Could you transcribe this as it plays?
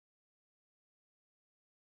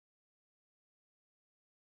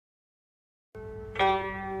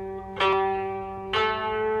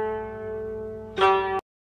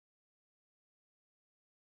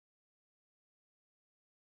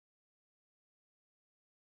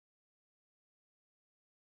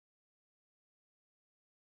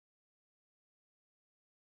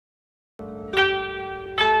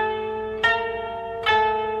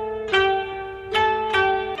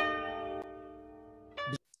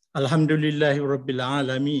Alhamdulillahi Rabbil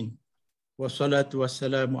Alamin. Wassalatu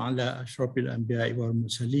wassalamu ala ashrafil anbiya'i wal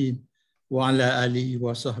mursalin wa ala alihi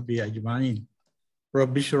wa sahbihi ajma'in.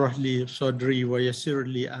 Rabbi shrah li sadri wa yassir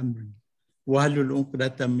li amri wahlul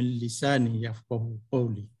 'uqdatam min lisani yafqahu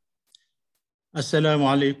qawli.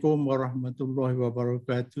 Assalamualaikum warahmatullahi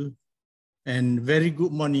wabarakatuh and very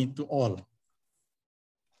good morning to all.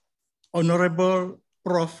 Honorable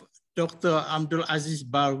Prof. Dr. Abdul Aziz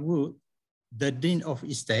Barwood, the Dean of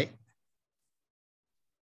ISTAC,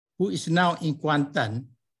 who is now in Kuantan,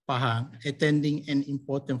 Pahang, attending an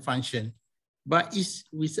important function, but is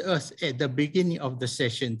with us at the beginning of the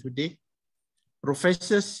session today.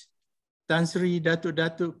 Professors, Tan Sri,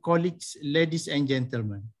 Datuk, colleagues, ladies and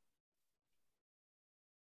gentlemen.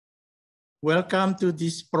 Welcome to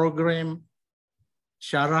this program,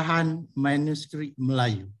 Syarahan Manuskrip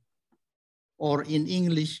Melayu, or in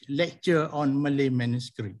English, Lecture on Malay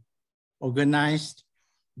Manuscript, organized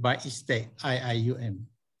by ISTAC-IIUM.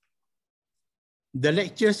 The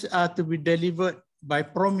lectures are to be delivered by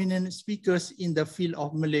prominent speakers in the field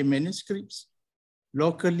of Malay manuscripts,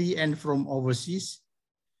 locally and from overseas.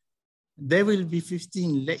 There will be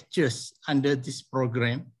 15 lectures under this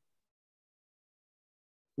program,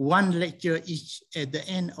 one lecture each at the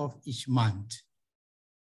end of each month.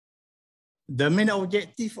 The main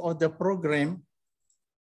objective of the program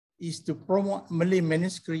is to promote Malay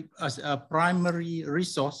manuscript as a primary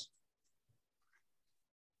resource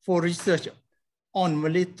for research on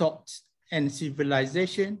Malay thoughts and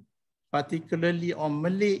civilization, particularly on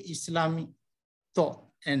Malay Islamic thought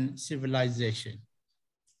and civilization.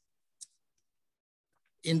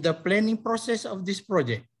 In the planning process of this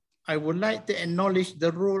project, I would like to acknowledge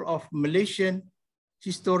the role of Malaysian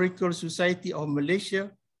Historical Society of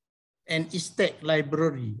Malaysia and ISTAC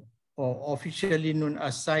Library, or officially known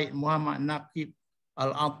as Syed Muhammad Naqib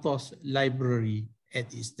Al-Atas Library at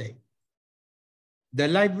ISTAC. The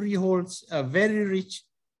library holds a very rich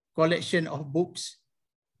collection of books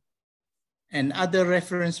and other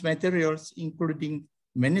reference materials, including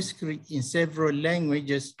manuscripts in several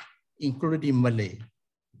languages, including Malay.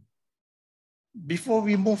 Before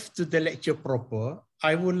we move to the lecture proper,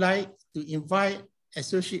 I would like to invite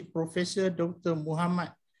Associate Professor Dr.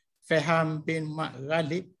 Muhammad Faham bin Mat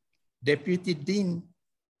Ghalib, Deputy Dean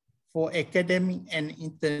for Academic and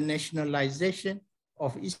Internationalization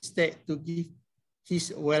of ISTAC, to give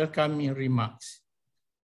his welcoming remarks.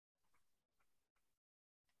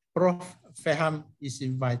 Prof. Faham is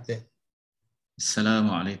invited.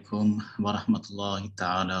 Assalamualaikum warahmatullahi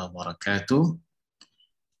ta'ala wabarakatuh.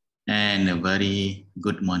 And a very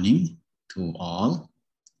good morning to all.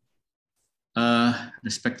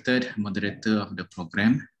 Respected moderator of the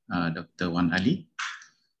program, Dr. Wan Ali,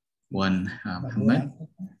 Wan Muhammad,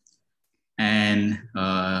 and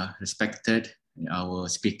respected our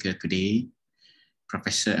speaker today,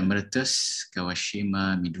 Professor Emeritus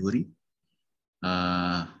Kawashima Midori.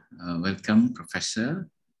 Welcome, Professor,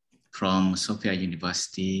 from Sophia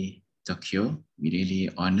University, Tokyo. We really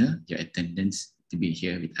honor your attendance to be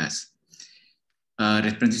here with us.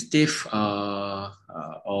 Representative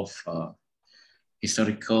of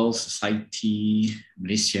Historical Society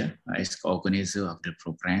Malaysia as co-organizer of the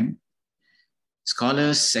program,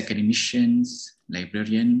 scholars, academicians,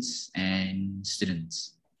 librarians, and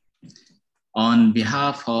students. On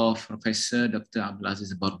behalf of Professor Dr. Abdul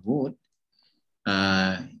Aziz Barwood,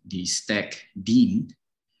 the ISTAC Dean,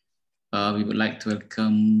 we would like to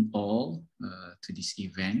welcome all to this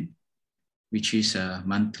event, which is a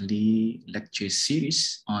monthly lecture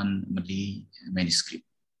series on Malay manuscript.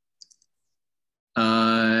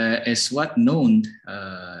 As what known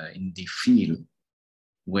in the field,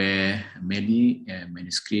 where Malay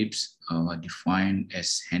manuscripts are defined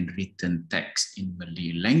as handwritten text in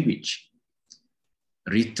Malay language,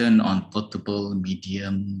 written on portable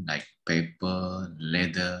medium like paper,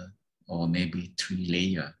 leather, or maybe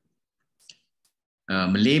 3-layer.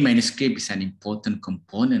 Malay manuscript is an important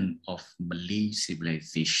component of Malay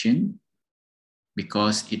civilization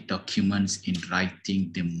because it documents in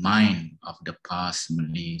writing the mind of the past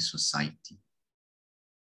Malay society.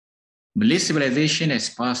 Malay civilization has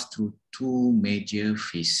passed through two major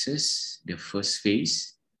phases. The first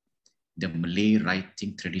phase, the Malay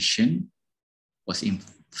writing tradition, was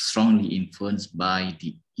strongly influenced by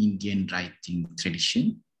the Indian writing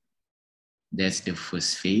tradition. That's the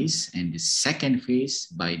first phase. And the second phase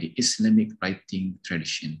by the Islamic writing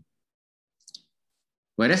tradition.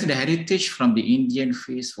 Whereas the heritage from the Indian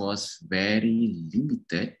phase was very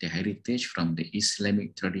limited, the heritage from the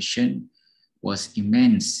Islamic tradition was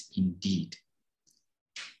immense indeed.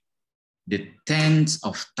 the tens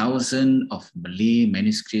of thousands of Malay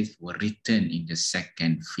manuscripts were written in the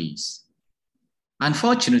second phase.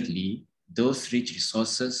 Unfortunately, those rich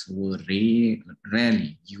resources were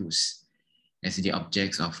rarely used as the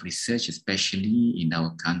objects of research, especially in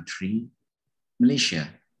our country, Malaysia.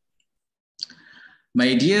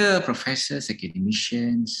 My dear professors,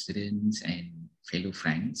 academicians, students, and fellow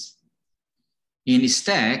friends, in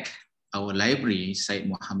ISTAC, our library, Syed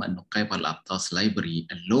Muhammad Nuqaib Al-Abtal's library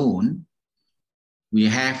alone, we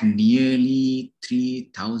have nearly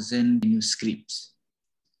 3,000 manuscripts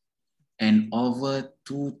and over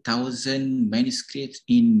 2,000 manuscripts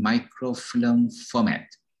in microfilm format,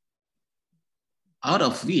 out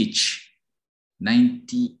of which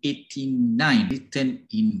 89 written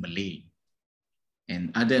in Malay,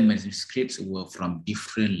 and other manuscripts were from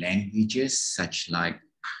different languages such like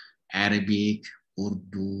Arabic,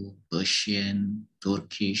 Urdu, Persian,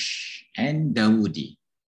 Turkish, and Dawoodi.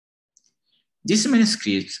 These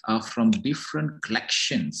manuscripts are from different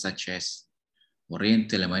collections such as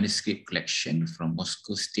Oriental Manuscript Collection from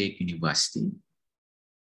Moscow State University,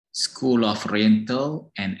 School of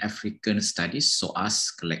Oriental and African Studies,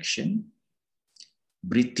 SOAS Collection,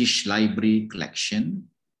 British Library Collection,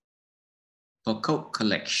 Pocock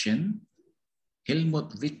Collection,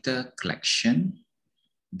 Helmut Ritter Collection,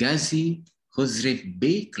 Ghazi Huzrif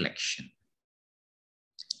Bey Collection.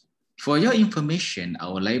 For your information,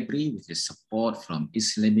 our library, with the support from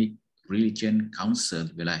Islamic Religion Council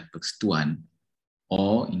Wilayah Persekutuan,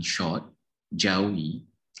 or in short, Jawi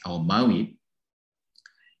or Mawid,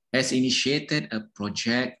 has initiated a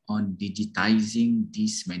project on digitizing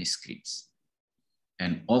these manuscripts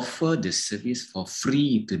and offer the service for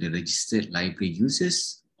free to the registered library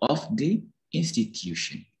users of the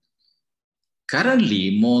institution.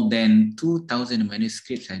 Currently, more than 2,000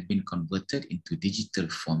 manuscripts have been converted into digital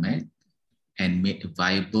format and made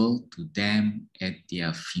available to them at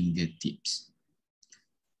their fingertips.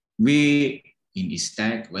 We in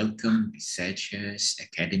ISTAC welcome researchers,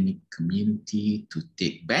 academic community to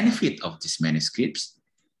take benefit of these manuscripts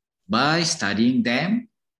by studying them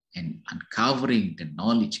and uncovering the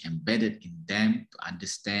knowledge embedded in them to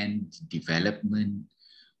understand the development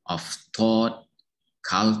of thought,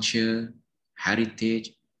 culture,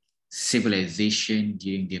 heritage, civilization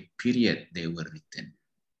during the period they were written.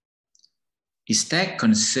 ISTAC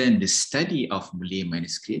concerned the study of Malay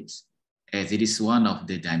manuscripts as it is one of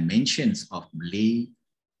the dimensions of Malay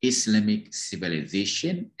Islamic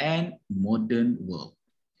civilization and modern world,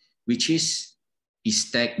 which is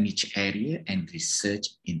ISTAC niche area and research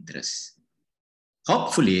interest.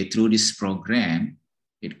 Hopefully, through this program,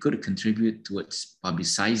 it could contribute towards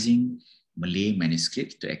publicizing Malay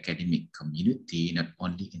manuscripts to academic community, not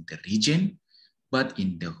only in the region, but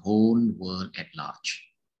in the whole world at large.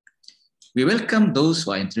 We welcome those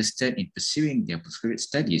who are interested in pursuing their postgraduate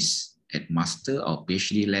studies at master or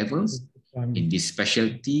PhD levels in this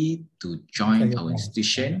specialty to join our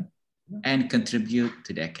institution and contribute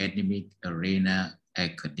to the academic arena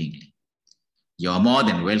accordingly. You are more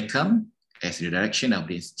than welcome, as the direction of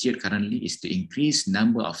the institute currently is to increase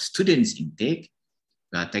number of students intake.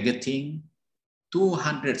 We are targeting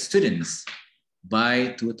 200 students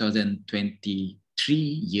by 2023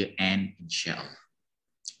 year-end, inshallah.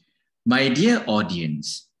 My dear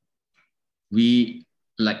audience, we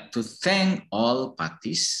like to thank all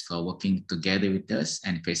parties for working together with us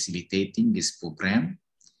and facilitating this program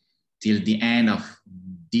till the end of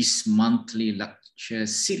this monthly lecture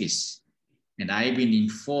series. And I've been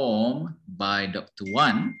informed by Dr.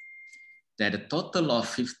 Wan that a total of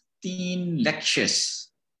 15 lectures,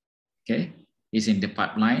 okay, is in the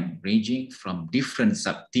pipeline, ranging from different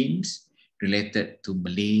sub-themes related to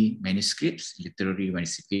Malay manuscripts, literary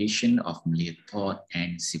emancipation of Malay thought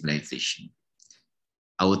and civilization.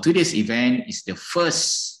 Our today's event is the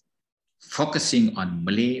first focusing on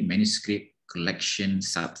Malay manuscript collection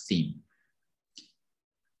sub-theme.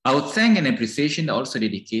 Our thanks and appreciation are also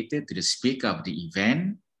dedicated to the speaker of the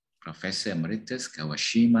event, Professor Emeritus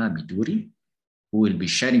Kawashima Midori, who will be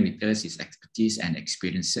sharing with us his expertise and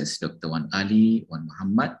experiences, Dr. Wan Ali Wan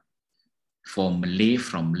Muhammad, from Malay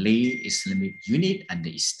Islamic Unit under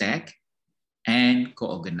ISTAC, and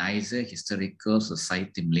co-organizer Historical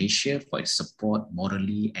Society Malaysia for its support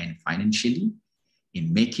morally and financially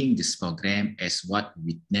in making this program as what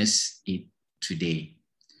we witness it today.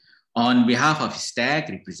 On behalf of ISTAC,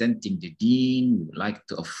 representing the Dean, we would like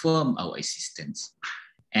to affirm our assistance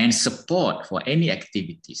and support for any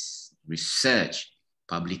activities, research,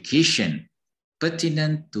 publication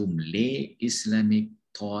pertinent to Malay Islamic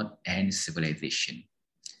thought and civilization.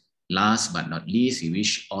 Last but not least, we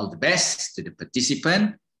wish all the best to the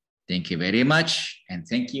participant Thank you very much, and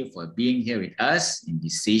thank you for being here with us in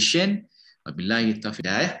this session. Wabillahi taufiq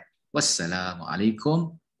hidayah.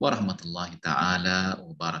 Wassalamualaikum warahmatullahi ta'ala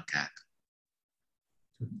wabarakatuh.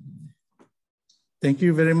 Thank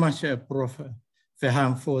you very much, Prof.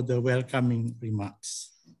 Faham, for the welcoming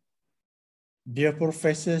remarks. Dear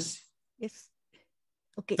professors, yes.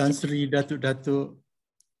 Okay. Tan Sri Datuk,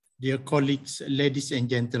 dear colleagues, ladies and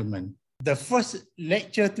gentlemen. The first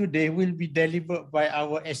lecture today will be delivered by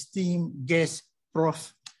our esteemed guest,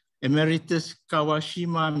 Prof. Emeritus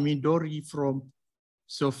Kawashima Midori from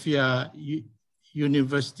Sophia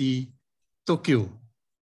University, Tokyo.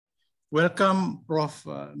 Welcome, Prof.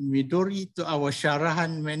 Midori, to our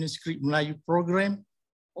Syarahan Manuskrip Melayu program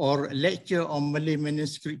or lecture on Malay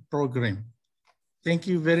Manuscript program. Thank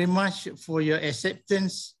you very much for your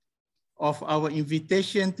acceptance of our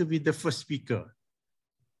invitation to be the first speaker.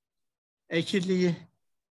 Actually,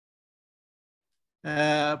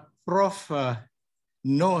 Prof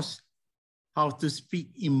knows how to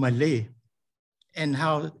speak in Malay and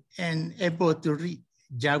able to read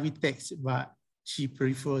Jawi text, but she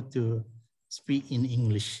preferred to speak in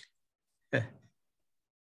English.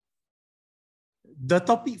 The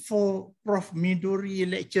topic for Prof Midori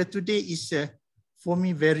lecture today is for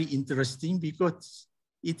me very interesting because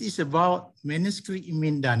it is about manuscript in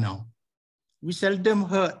Mindanao. We seldom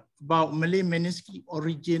heard about Malay manuscript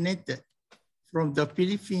originated from the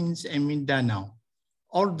Philippines and Mindanao,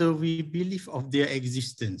 although we believe of their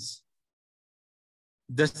existence.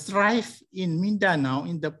 The strife in Mindanao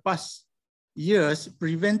in the past years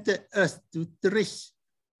prevented us to trace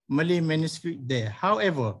Malay manuscript there.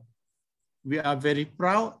 However, we are very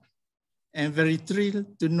proud and very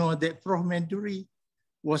thrilled to know that Prof Midori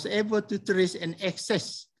was able to trace and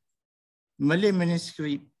access Malay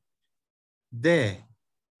manuscript there,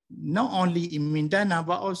 not only in Mindanao,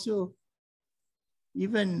 but also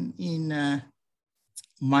even in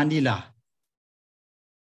Manila.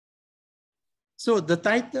 So the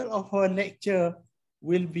title of her lecture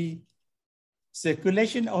will be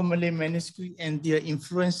Circulation of Malay Manuscript and Their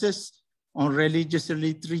Influences on Religious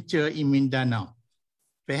Literature in Mindanao.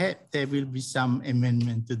 Perhaps there will be some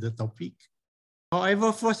amendment to the topic.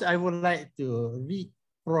 However, first I would like to read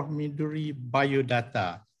Prof Midori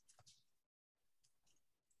biodata.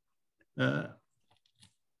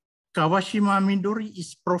 Kawashima Midori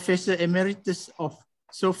is Professor Emeritus of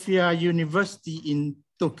Sophia University in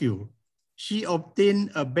Tokyo. She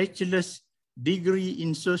obtained a bachelor's degree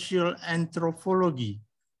in social anthropology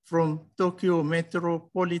from Tokyo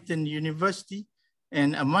Metropolitan University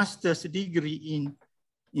and a master's degree in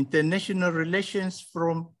international relations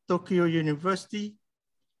from Tokyo University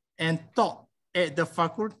and taught at the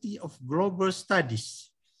Faculty of Global Studies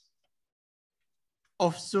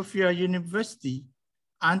of Sophia University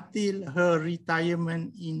until her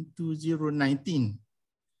retirement in 2019.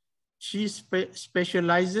 She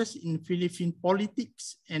specializes in Philippine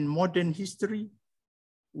politics and modern history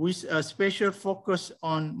with a special focus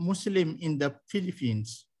on Muslim in the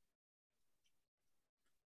Philippines.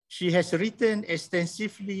 She has written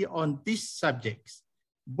extensively on these subjects,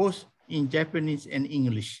 both in Japanese and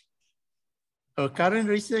English. Her current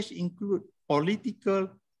research includes political,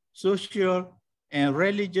 social, and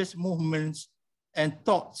religious movements and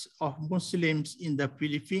thoughts of Muslims in the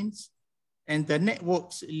Philippines and the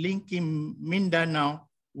networks linking Mindanao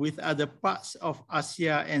with other parts of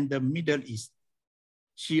Asia and the Middle East.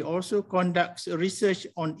 She also conducts research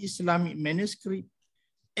on Islamic manuscript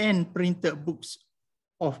and printed books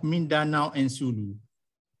of Mindanao and Sulu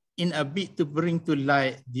in a bid to bring to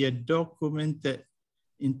light their documented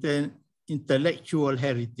intellectual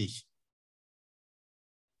heritage.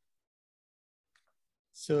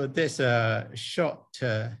 So that's a short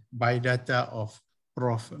biodata of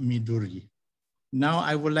Prof Midori. Now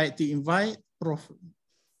I would like to invite Prof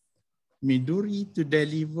Midori to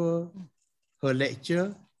deliver her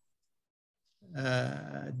lecture.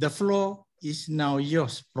 The floor is now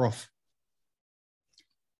yours, Prof.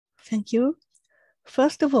 Thank you.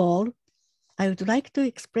 First of all, I would like to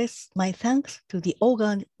express my thanks to the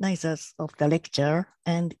organizers of the lecture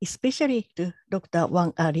and especially to Dr.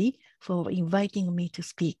 Wang Ali for inviting me to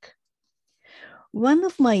speak. One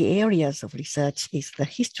of my areas of research is the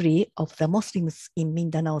history of the Muslims in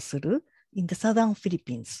Mindanao Sulu in the southern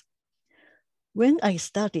Philippines. When I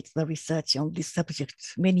started the research on this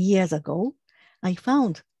subject many years ago, I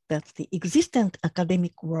found that the existent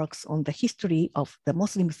academic works on the history of the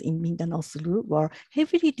Muslims in Mindanao Sulu were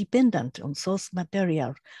heavily dependent on source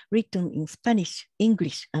material written in Spanish,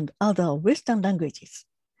 English, and other Western languages.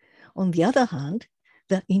 On the other hand,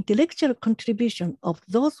 the intellectual contribution of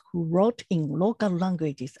those who wrote in local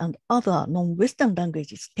languages and other non-Western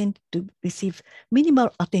languages tend to receive minimal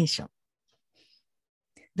attention.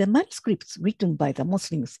 The manuscripts written by the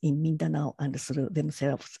Muslims in Mindanao and Sulu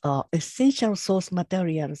themselves are essential source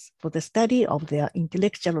materials for the study of their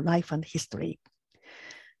intellectual life and history.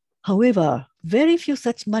 However, very few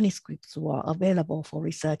such manuscripts were available for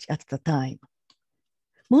research at the time.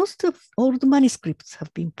 Most of old manuscripts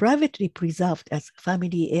have been privately preserved as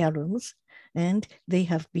family heirlooms, and they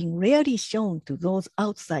have been rarely shown to those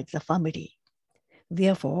outside the family.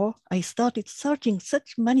 Therefore, I started searching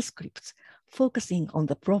such manuscripts, focusing on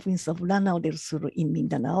the province of Lanao del Sur in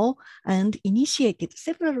Mindanao, and initiated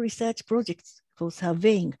several research projects for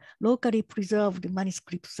surveying locally preserved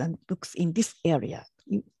manuscripts and books in this area.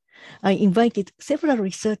 I invited several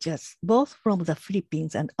researchers, both from the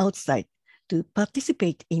Philippines and outside, to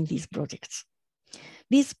participate in these projects.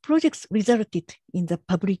 These projects resulted in the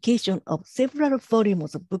publication of several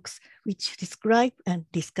volumes of books which describe and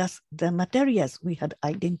discuss the materials we had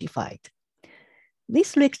identified.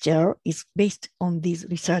 This lecture is based on these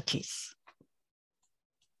researches.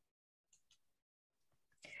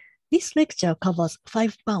 This lecture covers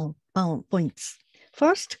 5 points.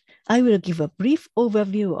 First, I will give a brief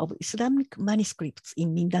overview of Islamic manuscripts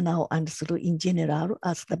in Mindanao and Sulu in general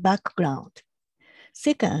as the background.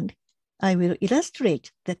 Second, I will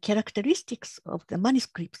illustrate the characteristics of the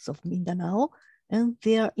manuscripts of Mindanao and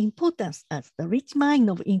their importance as the rich mine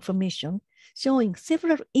of information, showing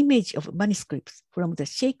several images of manuscripts from the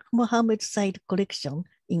Sheikh Mohammed Said collection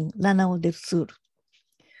in Lanao del Sur.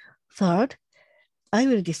 Third, I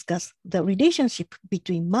will discuss the relationship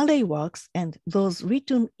between Malay works and those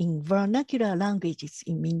written in vernacular languages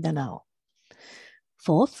in Mindanao.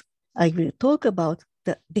 Fourth, I will talk about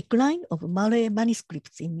the decline of Malay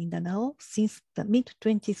manuscripts in Mindanao since the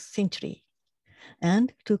mid-20th century.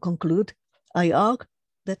 And to conclude, I argue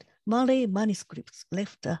that Malay manuscripts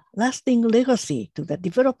left a lasting legacy to the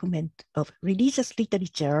development of religious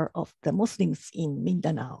literature of the Muslims in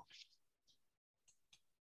Mindanao.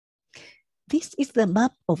 This is the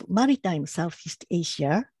map of maritime Southeast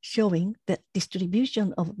Asia, showing the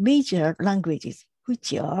distribution of major languages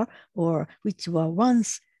which are or which were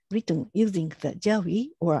once written using the Jawi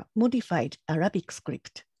or modified Arabic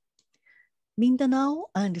script. Mindanao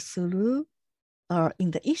and Sulu are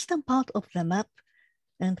in the eastern part of the map,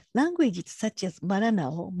 and languages such as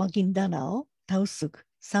Maranao, Maguindanao, Tausug,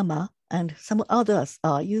 Sama, and some others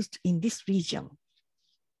are used in this region.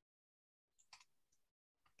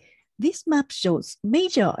 This map shows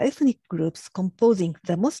major ethnic groups composing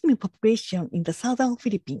the Muslim population in the southern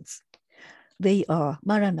Philippines. They are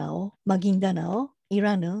Maranao, Maguindanao,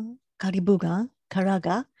 Iranu, Karibugan,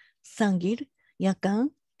 Caraga, Sangir, Yakan,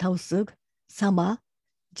 Tausug, Sama,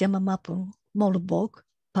 Jamamapung, Molbok,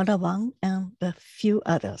 Palawan, and a few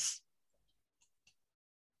others.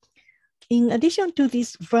 In addition to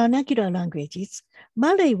these vernacular languages,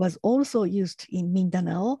 Malay was also used in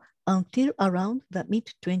Mindanao until around the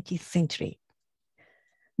mid-20th century.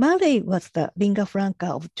 Malay was the lingua franca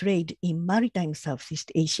of trade in maritime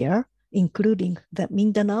Southeast Asia, including the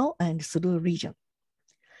Mindanao and Sulu region.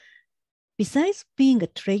 Besides being a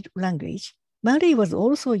trade language, Malay was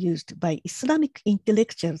also used by Islamic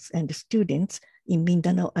intellectuals and students in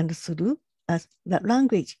Mindanao and Sulu as the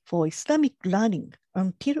language for Islamic learning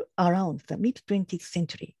until around the mid-20th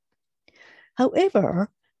century.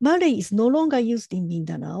 However, Malay is no longer used in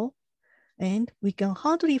Mindanao, and we can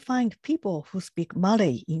hardly find people who speak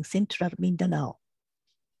Malay in central Mindanao.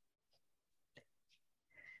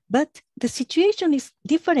 But the situation is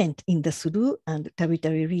different in the Sulu and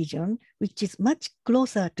Territory region, which is much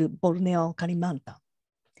closer to Borneo, Kalimantan.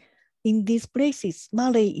 In these places,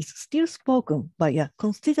 Malay is still spoken by a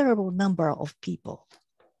considerable number of people.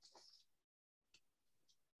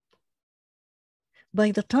 By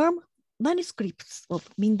the term manuscripts of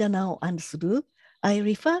Mindanao and Sulu, I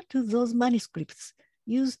refer to those manuscripts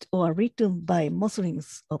used or written by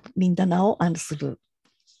Muslims of Mindanao and Sulu.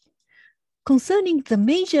 Concerning the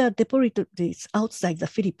major depositories outside the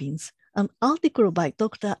Philippines, an article by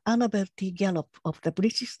Dr. Annabel T. Gallop of the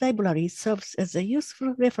British Library serves as a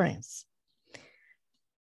useful reference.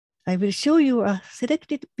 I will show you a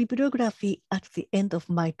selected bibliography at the end of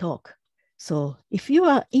my talk. So if you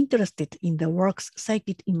are interested in the works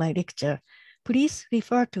cited in my lecture, please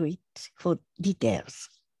refer to it for details.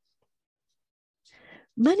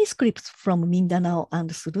 Manuscripts from Mindanao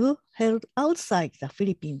and Sulu held outside the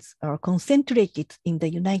Philippines are concentrated in the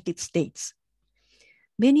United States.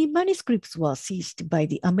 Many manuscripts were seized by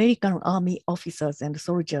the American army officers and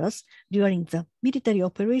soldiers during the military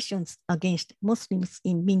operations against Muslims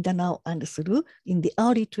in Mindanao and Sulu in the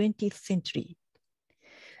early 20th century.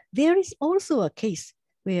 There is also a case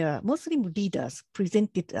where Muslim leaders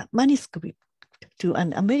presented a manuscript to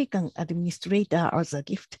an American administrator as a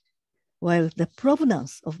gift, while the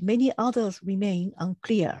provenance of many others remain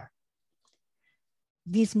unclear.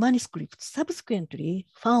 These manuscripts subsequently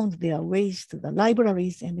found their ways to the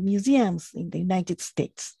libraries and museums in the United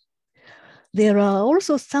States. There are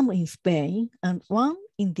also some in Spain and one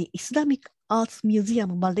in the Islamic Arts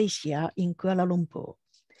Museum Malaysia in Kuala Lumpur.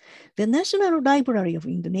 The National Library of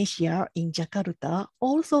Indonesia in Jakarta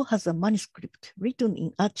also has a manuscript written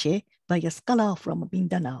in Aceh by a scholar from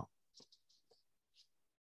Mindanao.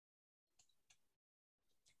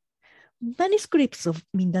 Manuscripts of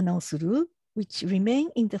Mindanao Sulu which remain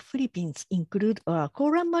in the Philippines include a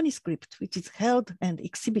Quran manuscript, which is held and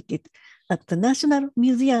exhibited at the National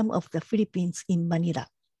Museum of the Philippines in Manila.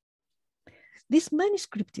 This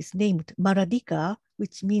manuscript is named Maradika,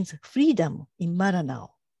 which means freedom in Maranao.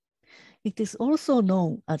 It is also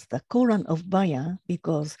known as the Quran of Bayan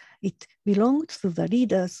because it belonged to the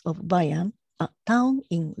leaders of Bayan, a town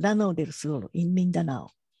in Lanao del Sur in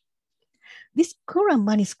Mindanao. This Quran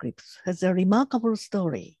manuscript has a remarkable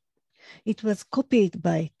story. It was copied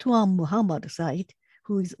by Tuan Muhammad Said,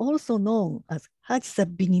 who is also known as Haj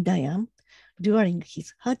Sabinidayan, during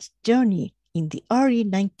his Hajj journey in the early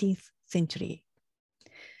 19th century.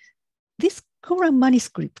 This Quran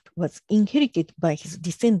manuscript was inherited by his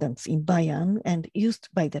descendants in Bayan and used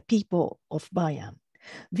by the people of Bayan.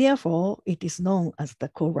 Therefore, it is known as the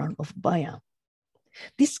Quran of Bayan.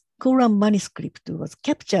 This Quran manuscript was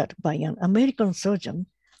captured by an American surgeon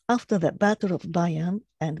after the Battle of Bayan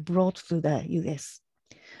and brought to the US.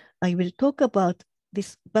 I will talk about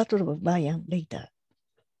this Battle of Bayan later.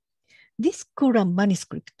 This Quran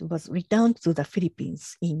manuscript was returned to the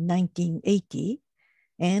Philippines in 1980,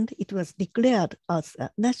 and it was declared as a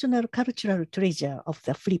National Cultural Treasure of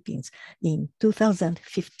the Philippines in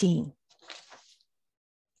 2015.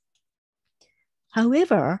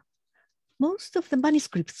 However, most of the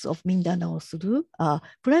manuscripts of Mindanao Sulu are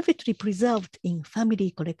privately preserved in family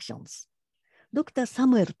collections. Dr.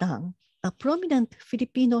 Samuel Tang, a prominent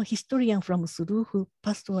Filipino historian from Sulu who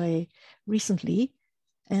passed away recently,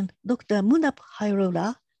 and Dr. Munap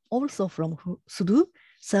Hairola, also from Sulu,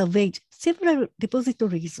 surveyed several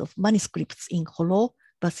depositories of manuscripts in Holo,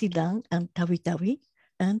 Basilan, and Tawi-Tawi,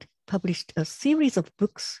 and published a series of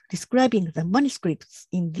books describing the manuscripts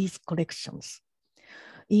in these collections.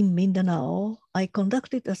 In Mindanao, I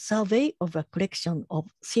conducted a survey of a collection of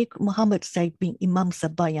Sheikh Muhammad Said bin Imam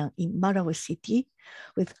Sabayan in Marawi City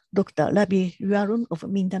with Dr. Rabi Ruarun of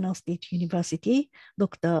Mindanao State University,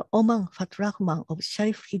 Dr. Oman Fatrahman of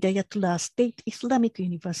Sharif Hidayatullah State Islamic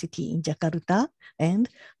University in Jakarta, and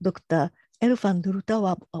Dr. Elvan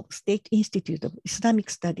Nurutawab of State Institute of Islamic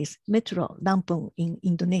Studies, Metro Lampung in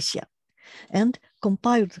Indonesia, and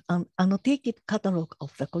compiled an annotated catalogue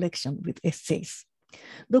of the collection with essays.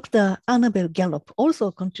 Dr. Annabel Gallop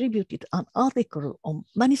also contributed an article on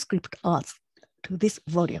manuscript arts to this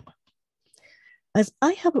volume. As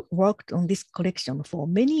I have worked on this collection for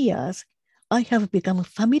many years, I have become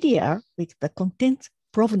familiar with the contents,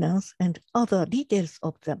 provenance, and other details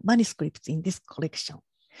of the manuscripts in this collection.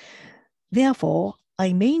 Therefore,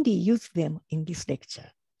 I mainly use them in this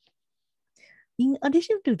lecture. In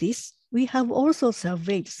addition to this, we have also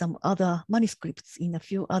surveyed some other manuscripts in a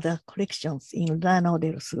few other collections in Lanao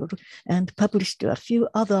del Sur and published a few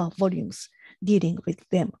other volumes dealing with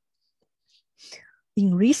them.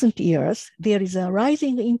 In recent years, there is a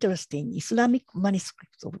rising interest in Islamic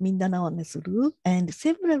manuscripts of Mindanao and Sulu, and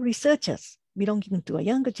several researchers belonging to a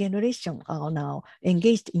younger generation are now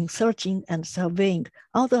engaged in searching and surveying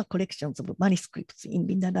other collections of manuscripts in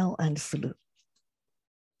Mindanao and Sulu.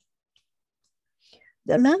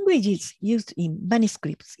 The languages used in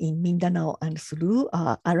manuscripts in Mindanao and Sulu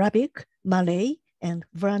are Arabic, Malay, and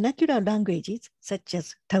vernacular languages such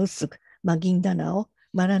as Tausug, Maguindanao,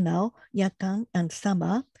 Maranao, Yakan, and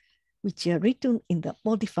Sama, which are written in the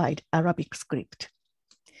modified Arabic script.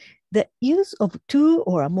 The use of two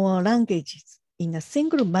or more languages in a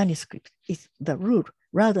single manuscript is the rule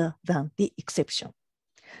rather than the exception.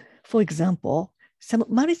 For example, some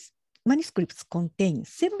manuscripts contain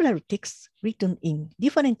several texts written in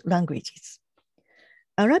different languages.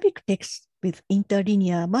 Arabic texts with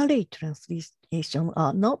interlinear Malay translation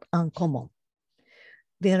are not uncommon.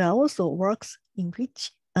 There are also works in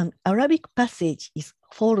which an Arabic passage is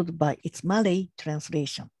followed by its Malay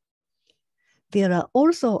translation. There are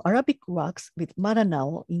also Arabic works with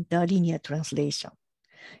Maranao interlinear translation.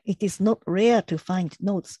 It is not rare to find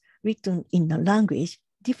notes written in a language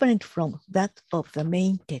different from that of the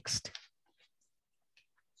main text.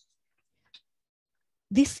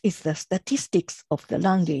 This is the statistics of the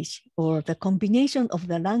language, or the combination of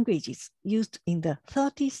the languages used in the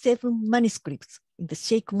 37 manuscripts in the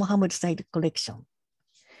Sheikh Mohammed Said collection.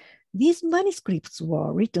 These manuscripts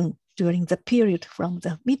were written during the period from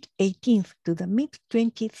the mid-18th to the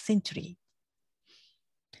mid-20th century.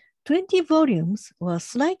 20 volumes, or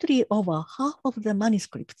slightly over half of the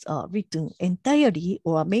manuscripts, are written entirely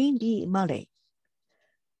or mainly Malay.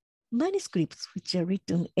 Manuscripts which are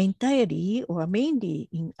written entirely or mainly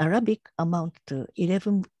in Arabic amount to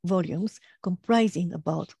 11 volumes, comprising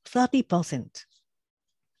about 30%.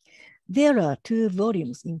 There are 2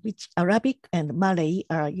 volumes in which Arabic and Malay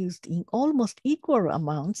are used in almost equal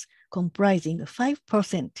amounts, comprising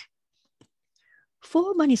 5%.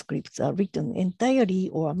 4 manuscripts are written entirely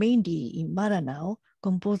or mainly in Mindanao,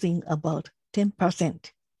 composing about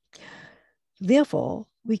 10%. Therefore,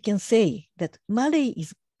 we can say that Malay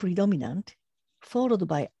is predominant, followed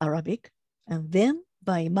by Arabic, and then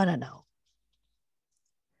by Mindanao.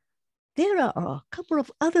 There are a couple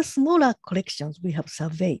of other smaller collections we have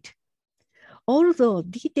surveyed. Although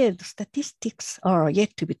detailed statistics are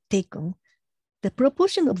yet to be taken, the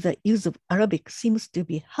proportion of the use of Arabic seems to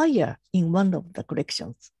be higher in one of the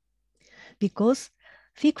collections, because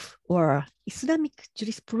fiqh or Islamic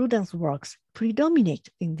jurisprudence works predominate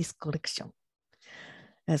in this collection.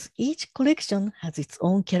 As each collection has its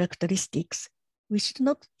own characteristics, we should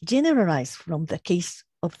not generalize from the case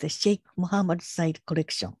of the Sheikh Mohammed Said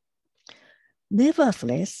collection.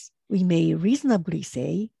 Nevertheless, we may reasonably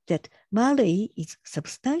say that Malay is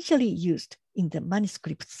substantially used in the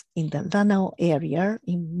manuscripts in the Lanao area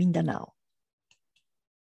in Mindanao.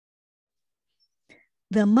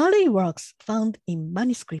 The Malay works found in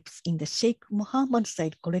manuscripts in the Sheikh Mohammed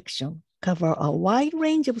Said collection cover a wide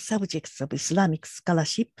range of subjects of Islamic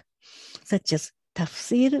scholarship, such as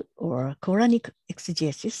tafsir or Quranic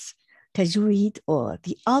exegesis, tajweed or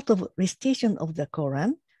the art of recitation of the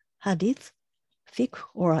Quran, hadith, fiqh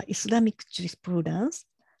or Islamic jurisprudence,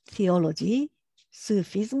 theology,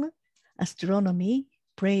 Sufism, astronomy,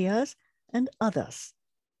 prayers, and others.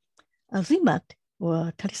 Azimat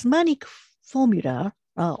or talismanic formula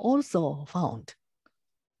are also found.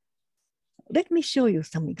 Let me show you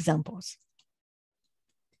some examples.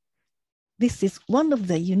 This is one of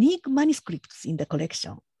the unique manuscripts in the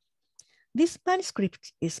collection. This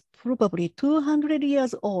manuscript is probably 200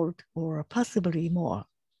 years old or possibly more.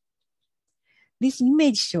 This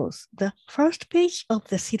image shows the first page of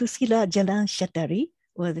the Silsila Jalan Shatari,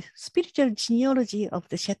 or the spiritual genealogy of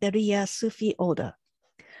the Shatariya Sufi order.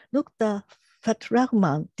 Dr.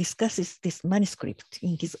 Fatrahman discusses this manuscript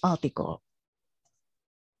in his article.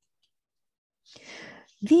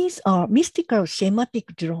 These are mystical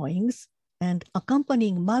schematic drawings and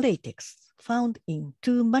accompanying Malay texts found in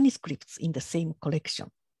 2 manuscripts in the same collection.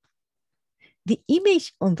 The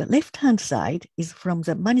image on the left-hand side is from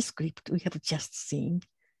the manuscript we have just seen,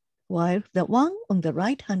 while the one on the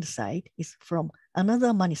right-hand side is from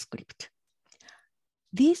another manuscript.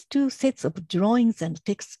 These 2 sets of drawings and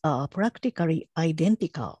texts are practically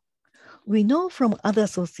identical. We know from other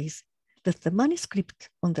sources that the manuscript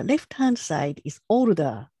on the left-hand side is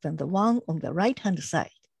older than the one on the right-hand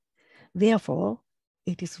side. Therefore,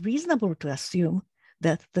 it is reasonable to assume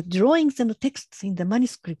that the drawings and the texts in the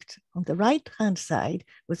manuscript on the right-hand side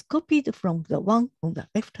was copied from the one on the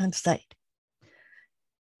left-hand side.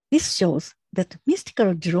 This shows that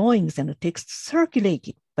mystical drawings and texts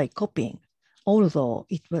circulated by copying, although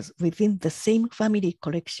it was within the same family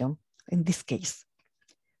collection in this case.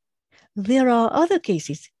 There are other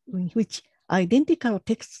cases in which identical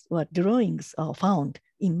texts or drawings are found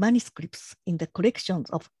in manuscripts in the collections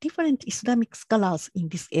of different Islamic scholars in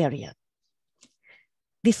this area.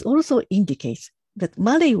 This also indicates that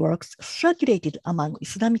Malay works circulated among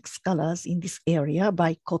Islamic scholars in this area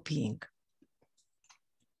by copying.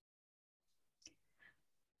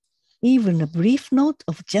 Even a brief note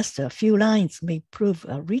of just a few lines may prove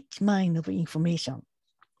a rich mine of information.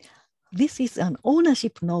 This is an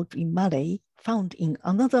ownership note in Malay found in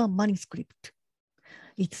another manuscript.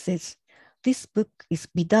 It says, "This book is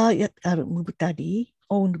Bidayat al-Mubtadi,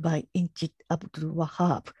 owned by Encik Abdul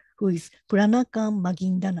Wahab, who is Peranakan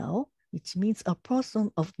Maguindanao, which means a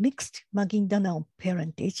person of mixed Maguindanao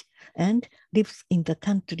parentage and lives in the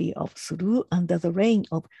country of Sulu under the reign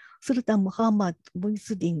of Sultan Muhammad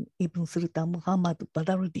Muizuddin ibn Sultan Muhammad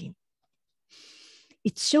Badaruddin."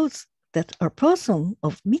 It shows that a person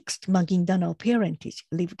of mixed Maguindanao parentage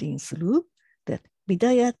lived in Sulu, that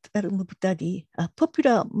Bidayat al-Mubtadi, a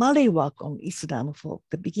popular Malay work on Islam for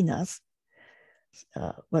the beginners,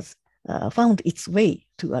 found its way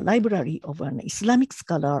to a library of an Islamic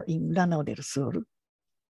scholar in Mindanao del Sur.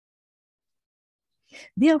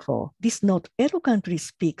 Therefore, this note eloquently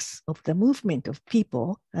speaks of the movement of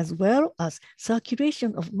people as well as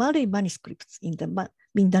circulation of Malay manuscripts in the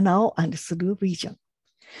Mindanao and Sulu region.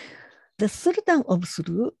 The Sultan of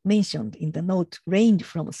Sulu mentioned in the note reigned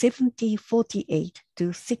from 1748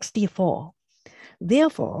 to 64.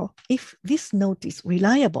 Therefore, if this note is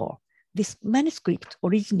reliable, this manuscript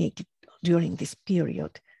originated during this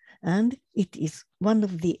period, and it is one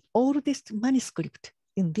of the oldest manuscripts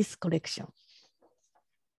in this collection.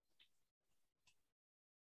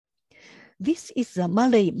 This is the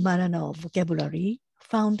Malay Mindanao vocabulary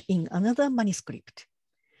found in another manuscript.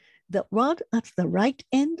 The word at the right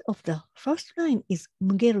end of the first line is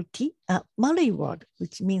mengerti, a Malay word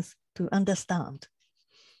which means to understand.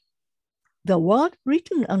 The word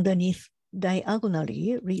written underneath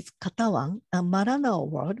diagonally reads katawan, a Mindanao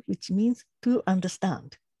word which means to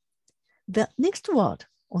understand. The next word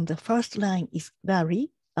on the first line is lari,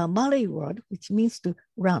 a Malay word which means to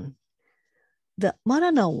run. The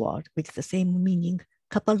Mindanao word with the same meaning,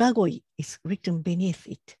 kapalagoi, is written beneath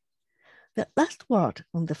it. The last word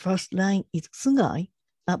on the first line is sungai,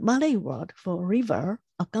 a Malay word for river,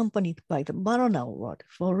 accompanied by the Mindanao word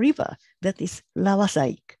for river, that is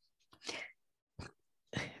lawasaik.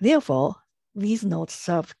 Therefore, these notes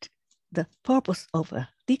served the purpose of a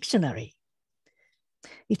dictionary.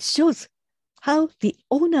 It shows how the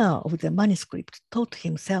owner of the manuscript taught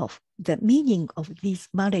himself the meaning of these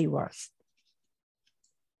Malay words.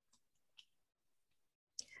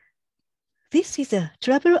 This is a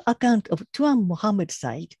travel account of Tuan Muhammad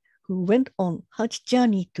Said, who went on Hajj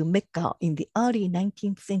journey to Mecca in the early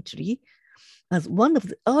 19th century as one of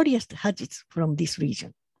the earliest Hajjis from this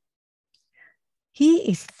region.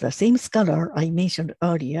 He is the same scholar I mentioned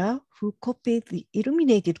earlier who copied the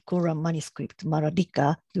illuminated Quran manuscript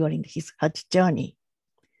Maradika during his Hajj journey.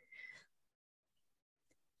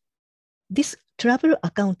 This travel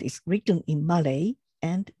account is written in Malay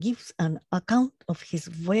and gives an account of his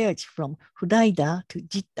voyage from Hudaida to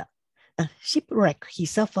Jeddah, a shipwreck he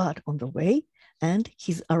suffered on the way, and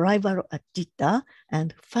his arrival at Jeddah,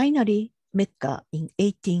 and finally Mecca in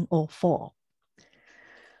 1804.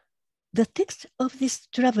 The text of this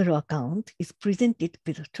travel account is presented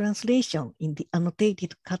with a translation in the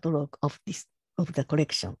annotated catalogue of the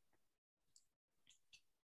collection.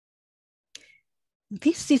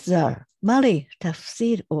 This is a Malay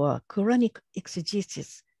tafsir or Quranic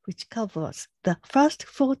exegesis, which covers the first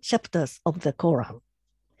 4 chapters of the Quran.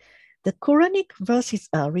 The Quranic verses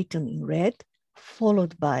are written in red,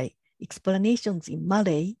 followed by explanations in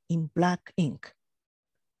Malay in black ink.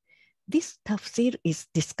 This tafsir is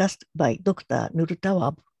discussed by Dr.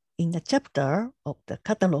 Nurtawab in a chapter of the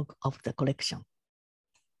catalogue of the collection.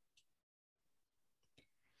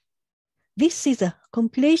 This is a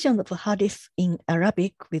compilation of hadith in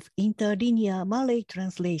Arabic with interlinear Malay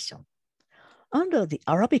translation. Under the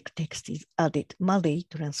Arabic text is added Malay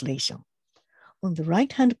translation. On the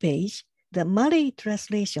right-hand page, the Malay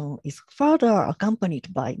translation is further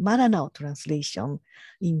accompanied by Mindanao translation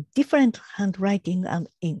in different handwriting and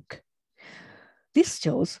ink. This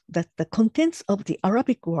shows that the contents of the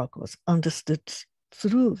Arabic work was understood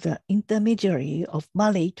through the intermediary of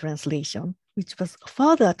Malay translation, which was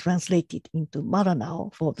further translated into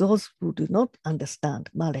Mindanao for those who do not understand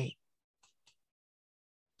Malay.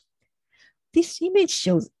 This image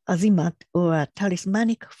shows azimat or a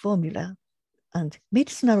talismanic formula and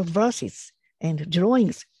medicinal verses and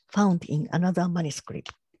drawings found in another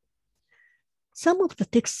manuscript. Some of the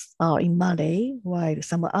texts are in Malay, while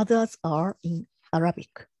some others are in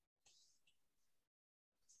Arabic.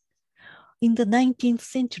 In the 19th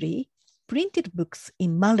century, printed books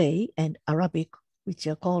in Malay and Arabic, which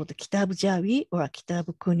are called Kitab Jawi or Kitab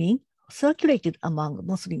Kuning, circulated among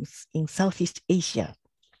Muslims in Southeast Asia.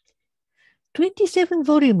 27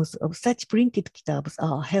 volumes of such printed kitabs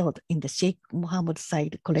are held in the Sheikh Muhammad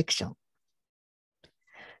Said collection.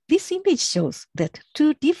 This image shows that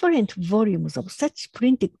 2 different volumes of such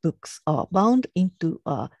printed books are bound into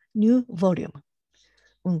a new volume.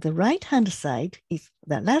 On the right-hand side is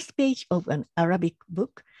the last page of an Arabic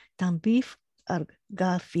book, Tanbih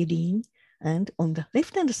al-Ghafilin, and on the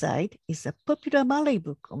left-hand side is a popular Malay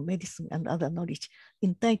book on medicine and other knowledge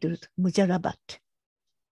entitled Mujarabat.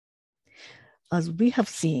 As we have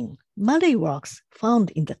seen, Malay works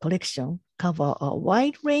found in the collection cover a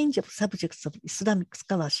wide range of subjects of Islamic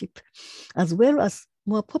scholarship, as well as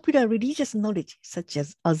more popular religious knowledge such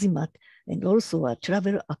as azimat and also a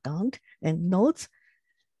travel account and notes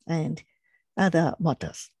and other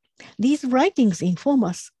matters. These writings inform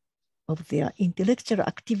us of their intellectual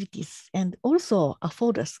activities and also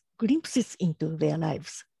afford us glimpses into their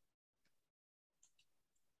lives.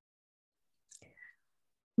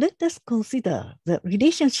 Let us consider the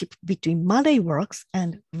relationship between Malay works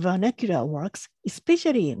and vernacular works,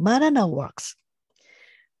 especially Maranao works.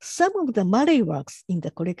 Some of the Malay works in the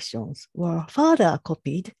collections were further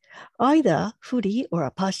copied, either fully or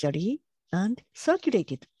partially, and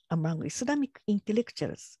circulated among Islamic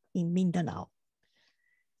intellectuals in Mindanao.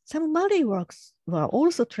 Some Malay works were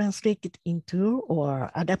also translated into or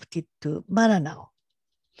adapted to Maranao.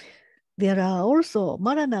 There are also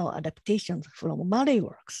Maranao adaptations from Malay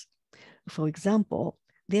works. For example,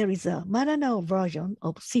 there is a Maranao version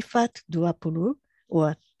of Sifat 20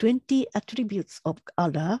 or 20 Attributes of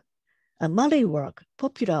Allah, a Malay work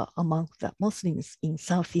popular among the Muslims in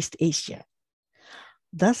Southeast Asia.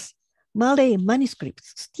 Thus, Malay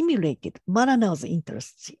manuscripts stimulated Maranao's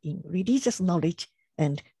interests in religious knowledge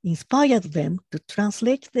and inspired them to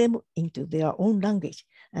translate them into their own language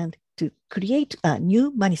and to create a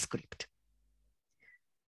new manuscript.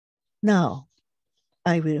 Now,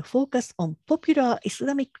 I will focus on popular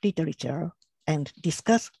Islamic literature and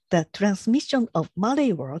discuss the transmission of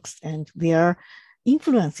Malay works and their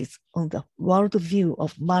influences on the worldview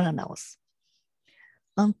of Maranaos.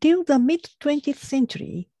 Until the mid-20th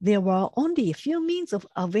century, there were only a few means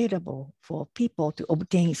available for people to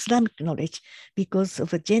obtain Islamic knowledge because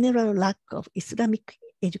of a general lack of Islamic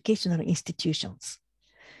educational institutions.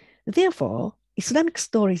 Therefore, Islamic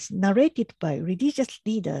stories narrated by religious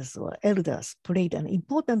leaders or elders played an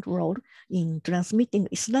important role in transmitting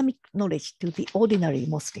Islamic knowledge to the ordinary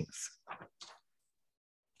Muslims.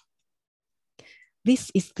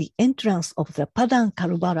 This is the entrance of the Padang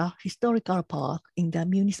Kalubara Historical Park in the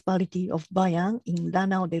municipality of Bayan in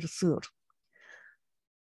Lanao del Sur.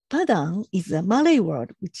 Padang is a Malay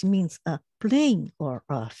word which means a plain or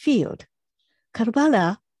a field.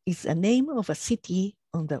 Kalubara is a name of a city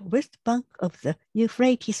on the west bank of the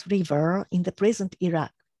Euphrates River in the present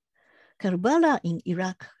Iraq. Karbala in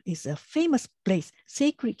Iraq is a famous place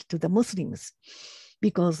sacred to the Muslims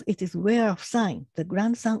because it is where Hussein, the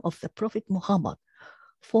grandson of the Prophet Muhammad,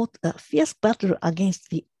 fought a fierce battle against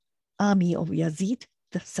the army of Yazid,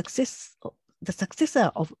 the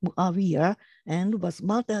successor of Muawiyah, and was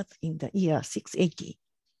murdered in the year 680.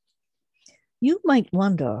 You might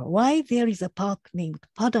wonder why there is a park named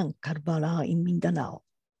Padang Karbala in Mindanao.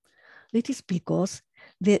 It is because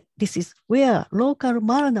this is where local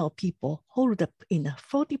Maranao people holed up in a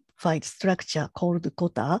fortified structure called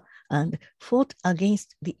Kota and fought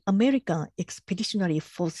against the American expeditionary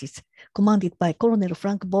forces commanded by Colonel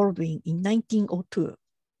Frank Baldwin in 1902.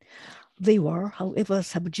 They were, however,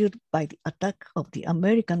 subdued by the attack of the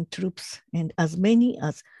American troops, and as many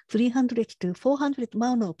as 300 to 400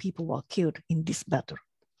 Maranao people were killed in this battle.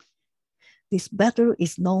 This battle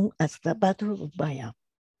is known as the Battle of Bayan.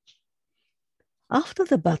 After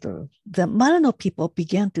the battle, the Maranao people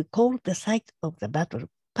began to call the site of the battle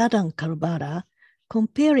Padang Karbala,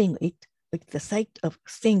 comparing it with the site of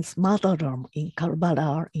Hussein's martyrdom in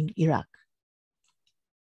Karbala in Iraq.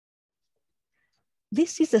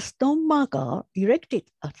 This is a stone marker erected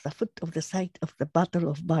at the foot of the site of the Battle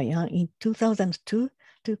of Bayan in 2002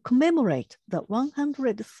 to commemorate the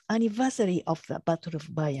 100th anniversary of the Battle of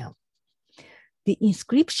Bayan. The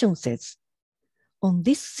inscription says, "On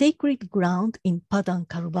this sacred ground in Padang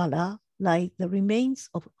Karbala lie the remains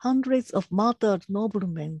of hundreds of martyred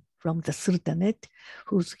noblemen from the Sultanate,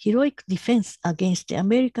 whose heroic defense against the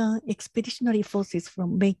American expeditionary forces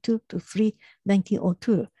from May 2 to 3,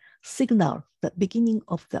 1902, signal the beginning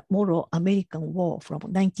of the Moro-American War from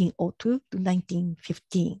 1902 to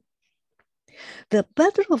 1915. The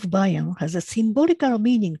Battle of Bayan has a symbolical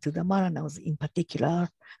meaning to the Maranaos in particular,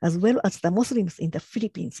 as well as the Muslims in the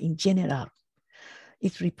Philippines in general.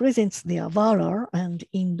 It represents their valor and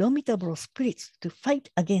indomitable spirits to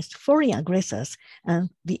fight against foreign aggressors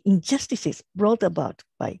and the injustices brought about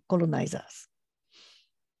by colonizers.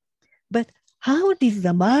 But how did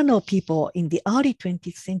the Maranao people in the early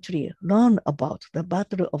 20th century learn about the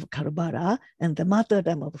Battle of Karbala and the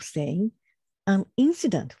martyrdom of Hussein, an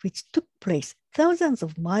incident which took place thousands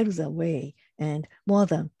of miles away and more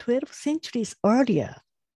than 12 centuries earlier?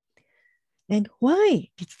 And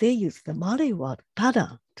why did they use the Malay word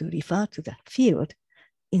Padang to refer to the field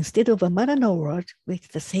instead of a Maranao word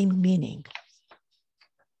with the same meaning?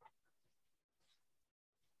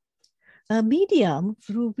 A medium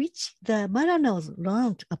through which the Maranaos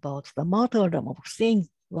learned about the martyrdom of Hussein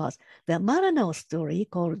was the Maranao story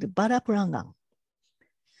called Barapurangan.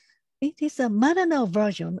 It is a Maranao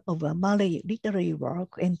version of a Malay literary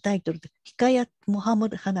work entitled Hikayat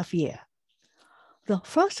Muhammad Hanafiya. The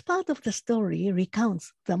first part of the story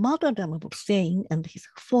recounts the martyrdom of Hussein and his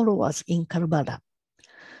followers in Karbala.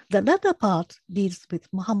 The latter part deals with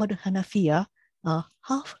Muhammad Hanafiya, a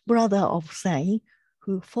half-brother of Hussein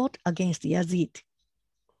who fought against Yazid.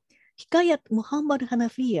 Hikayat Muhammad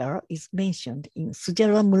Hanafiya is mentioned in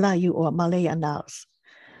Sejarah Melayu or Malay Annals.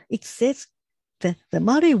 It says that the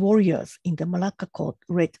Malay warriors in the Malacca court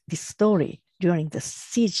read this story during the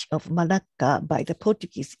siege of Malacca by the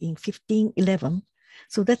Portuguese in 1511,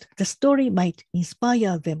 so that the story might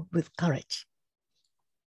inspire them with courage.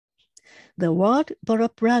 The word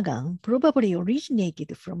Barapurangan probably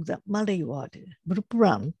originated from the Malay word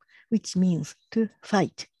Berperang, which means to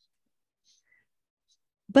fight.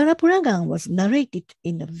 Barapurangan was narrated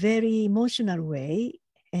in a very emotional way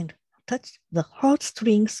and touched the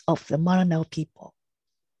heartstrings of the Maranao people.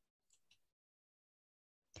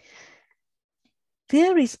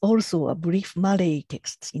 There is also a brief Malay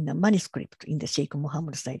text in a manuscript in the Sheikh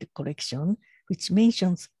Muhammad Said collection, which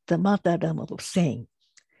mentions the martyrdom of Hussein.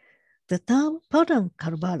 The term Padang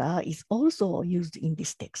Karbala is also used in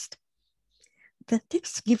this text. The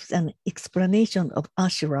text gives an explanation of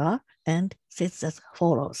Ashura and says as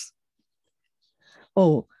follows.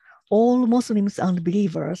 Oh, all Muslims and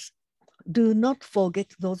believers, do not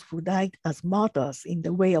forget those who died as martyrs in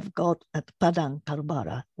the way of God at Padang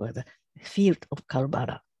Karbala, or the field of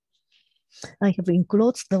Karbala. I have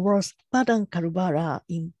enclosed the words Padang Karbala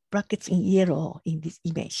in brackets in yellow in this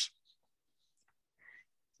image.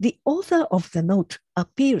 The author of the note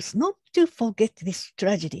appears not to forget this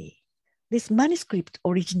tragedy. This manuscript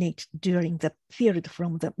originates during the period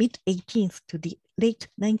from the mid-18th to the late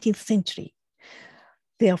 19th century.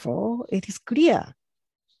 Therefore, it is clear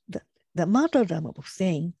that the martyrdom of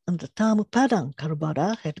Hussein and the term Padang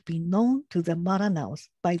Karbala had been known to the Maranaos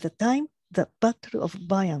by the time the Battle of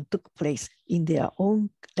Bayan took place in their own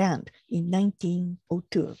land in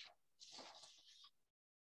 1902.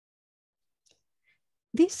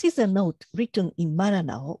 This is a note written in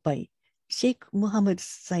Maranao by Sheikh Muhammad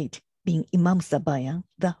Said bin Imam Sabayan,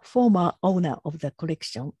 the former owner of the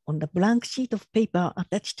collection, on a blank sheet of paper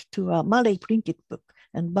attached to a Malay printed book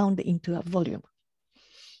and bound into a volume.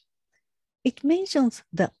 It mentions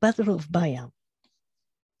the Battle of Bayan.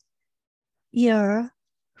 Year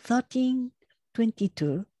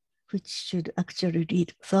 1322, which should actually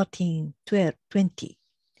read 1320.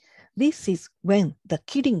 This is when the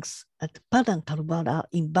killings at Padang Karbala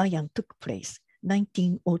in Bayan took place,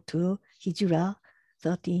 1902, Hijrah,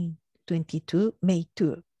 1322, May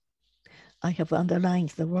 2. I have underlined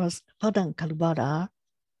the words Padang Karbala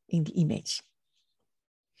in the image.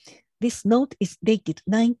 This note is dated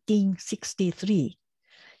 1963.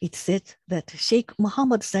 It said that Sheikh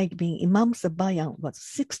Muhammad Said bin Imam Sabayan was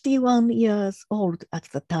 61 years old at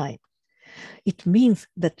the time. It means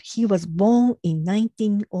that he was born in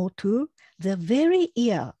 1902, the very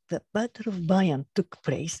year the Battle of Bayan took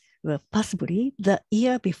place, or possibly the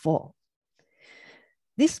year before.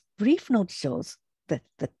 This brief note shows that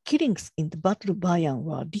the killings in the Battle of Bayan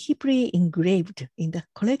were deeply engraved in the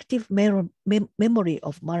collective memory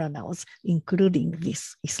of Maranaos, including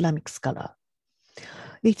this Islamic scholar.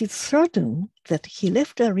 It is certain that he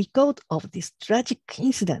left a record of this tragic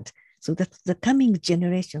incident so that the coming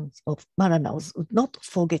generations of Maranaos would not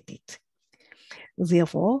forget it.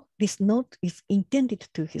 Therefore, this note is intended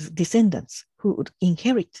to his descendants who would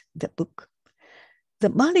inherit the book. The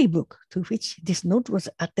Malay book to which this note was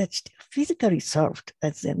attached physically served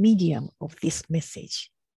as the medium of this message.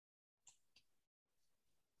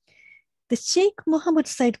 The Sheikh Muhammad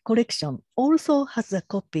Said collection also has a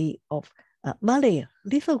copy of a Malay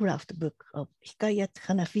lithographed book of Hikayat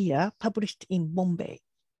Hanafiya published in Bombay.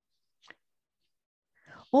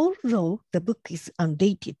 Although the book is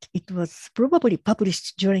undated, it was probably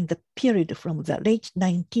published during the period from the late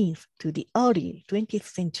 19th to the early 20th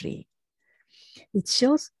century. It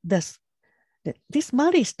shows thus that this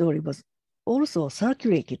Malay story was also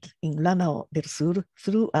circulated in Lanao del Sur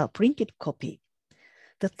through a printed copy.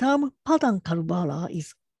 The term Padang Karbala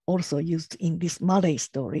is also used in this Malay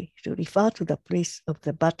story to refer to the place of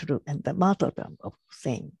the battle and the martyrdom of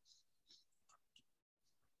Hussein.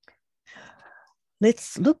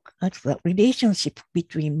 Let's look at the relationship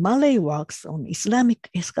between Malay works on Islamic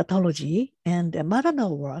eschatology and a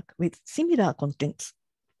Maranao work with similar contents.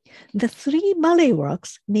 The three Malay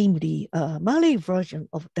works, namely a Malay version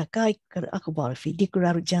of Dakai Akbar fi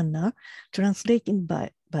Dikrar Jannah, translated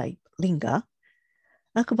by Linga,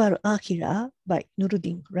 Akbar Akhira by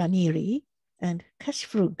Nuruddin Raniri, and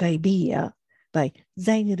Kashful Gaibiya by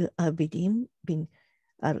Zainul Abidin bin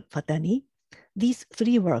Al-Fatani, these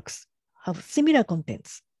three works have similar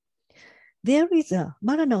contents. There is a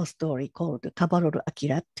Maranao story called Kabarol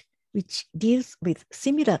Akirat, which deals with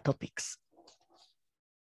similar topics.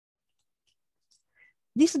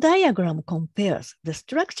 This diagram compares the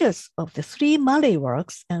structures of the three Malay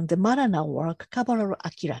works and the Maranao work Kabarol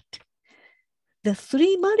Akirat. The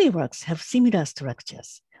three Malay works have similar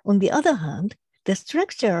structures. On the other hand, the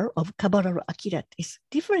structure of Kabarol Akirat is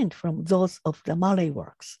different from those of the Malay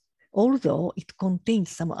works, although it contains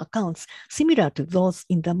some accounts similar to those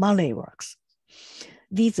in the Malay works.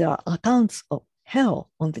 These are accounts of hell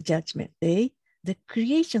on the Judgment Day, the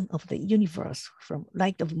creation of the universe from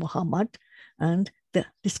light of Muhammad, and the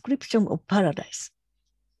description of paradise.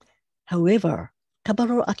 However,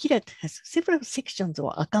 Kabarol Akirat has several sections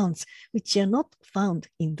or accounts which are not found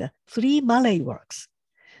in the three Malay works.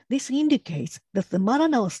 This indicates that the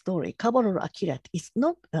Maranao story, Kabarol Akirat, is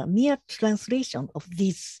not a mere translation of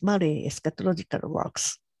these Malay eschatological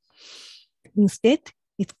works. Instead,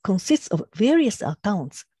 it consists of various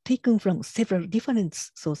accounts taken from several different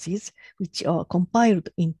sources, which are compiled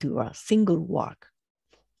into a single work.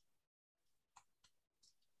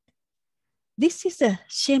 This is a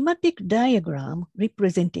schematic diagram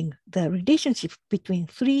representing the relationship between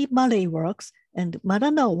three Malay works and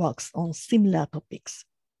Maranao works on similar topics.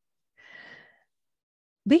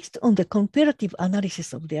 Based on the comparative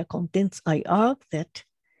analysis of their contents, I argue that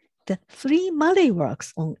the three Malay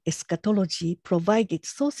works on eschatology provided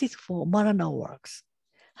sources for Maranao works.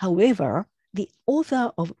 However, the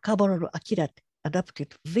author of Kabarol Akirat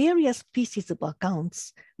adapted various pieces of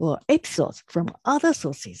accounts or episodes from other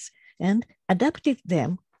sources and adapted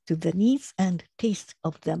them to the needs and tastes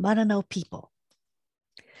of the Maranao people.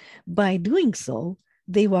 By doing so,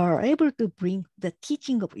 they were able to bring the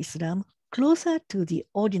teaching of Islam closer to the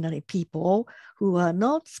ordinary people who are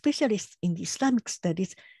not specialists in Islamic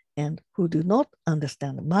studies and who do not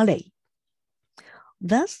understand Malay.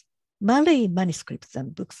 Thus, Malay manuscripts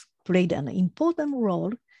and books played an important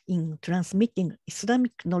role in transmitting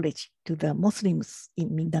Islamic knowledge to the Muslims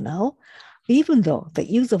in Mindanao, even though the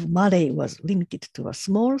use of Malay was limited to a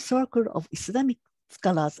small circle of Islamic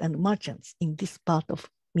scholars and merchants in this part of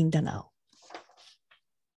Mindanao.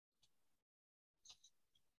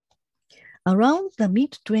 Around the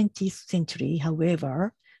mid-20th century,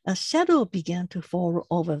 however, a shadow began to fall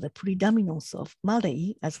over the predominance of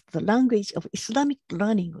Malay as the language of Islamic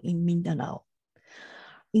learning in Mindanao.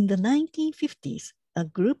 In the 1950s, a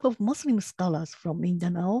group of Muslim scholars from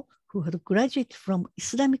Mindanao who had graduated from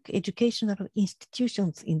Islamic educational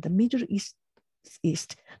institutions in the Middle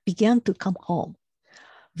East began to come home.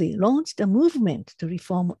 They launched a movement to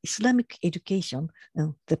reform Islamic education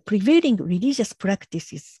and the prevailing religious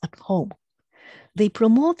practices at home. They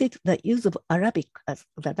promoted the use of Arabic as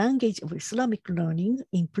the language of Islamic learning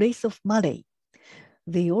in place of Malay.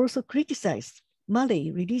 They also criticized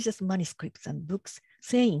Malay religious manuscripts and books,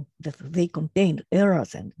 saying that they contained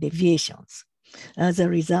errors and deviations. As a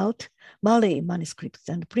result, Malay manuscripts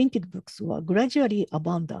and printed books were gradually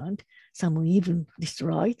abandoned, some even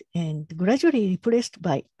destroyed, and gradually replaced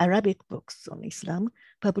by Arabic books on Islam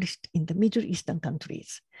published in the Middle Eastern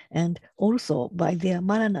countries, and also by their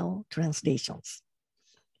Maranao translations.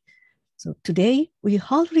 So today, we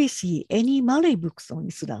hardly see any Malay books on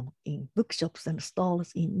Islam in bookshops and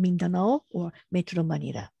stalls in Mindanao or Metro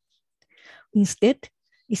Manila. Instead,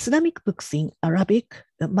 Islamic books in Arabic,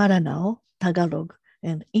 Maranao, Tagalog,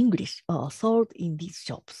 and English are sold in these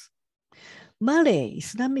shops. Malay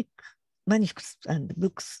Islamic manuscripts and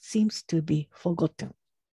books seems to be forgotten.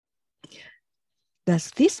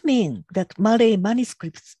 Does this mean that Malay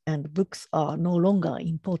manuscripts and books are no longer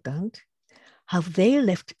important? Have they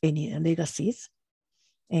left any legacies?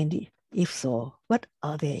 And if so, what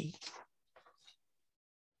are they?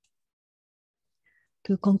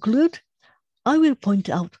 To conclude, I will point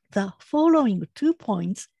out the following 2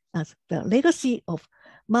 points as the legacy of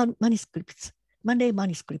Malay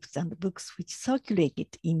manuscripts and books which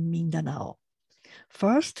circulated in Mindanao.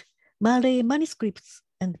 First, Malay manuscripts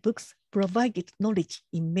and books provided knowledge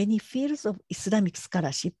in many fields of Islamic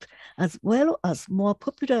scholarship, as well as more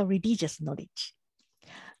popular religious knowledge.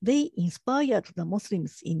 They inspired the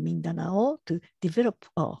Muslims in Mindanao to develop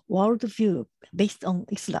a worldview based on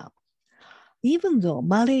Islam. Even though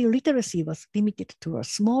Malay literacy was limited to a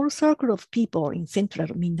small circle of people in central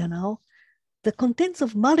Mindanao, the contents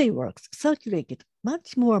of Malay works circulated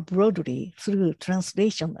much more broadly through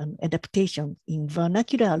translation and adaptation in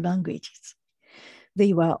vernacular languages.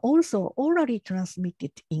 They were also orally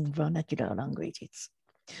transmitted in vernacular languages.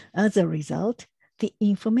 As a result, the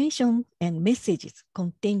information and messages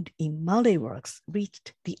contained in Malay works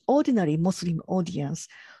reached the ordinary Muslim audience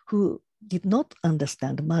who did not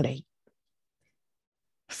understand Malay.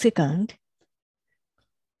 Second,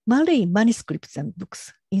 Malay manuscripts and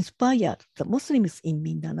books inspired the Muslims in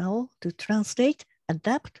Mindanao to translate,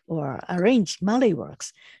 adapt, or arrange Malay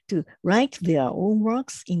works, to write their own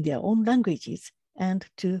works in their own languages, and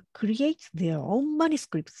to create their own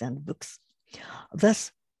manuscripts and books.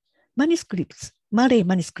 Thus, Malay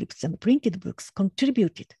manuscripts and printed books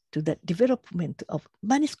contributed to the development of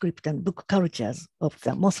manuscript and book cultures of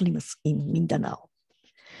the Muslims in Mindanao.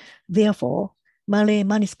 Therefore, Malay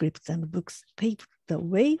manuscripts and books paved the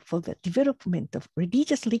way for the development of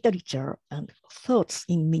religious literature and thoughts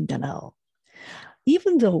in Mindanao.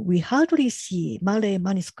 Even though we hardly see Malay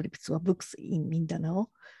manuscripts or books in Mindanao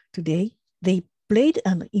today, they played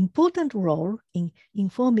an important role in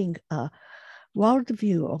informing a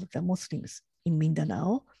worldview of the Muslims in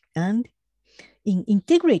Mindanao and in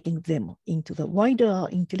integrating them into the wider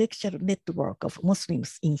intellectual network of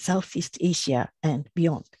Muslims in Southeast Asia and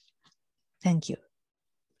beyond. Thank you.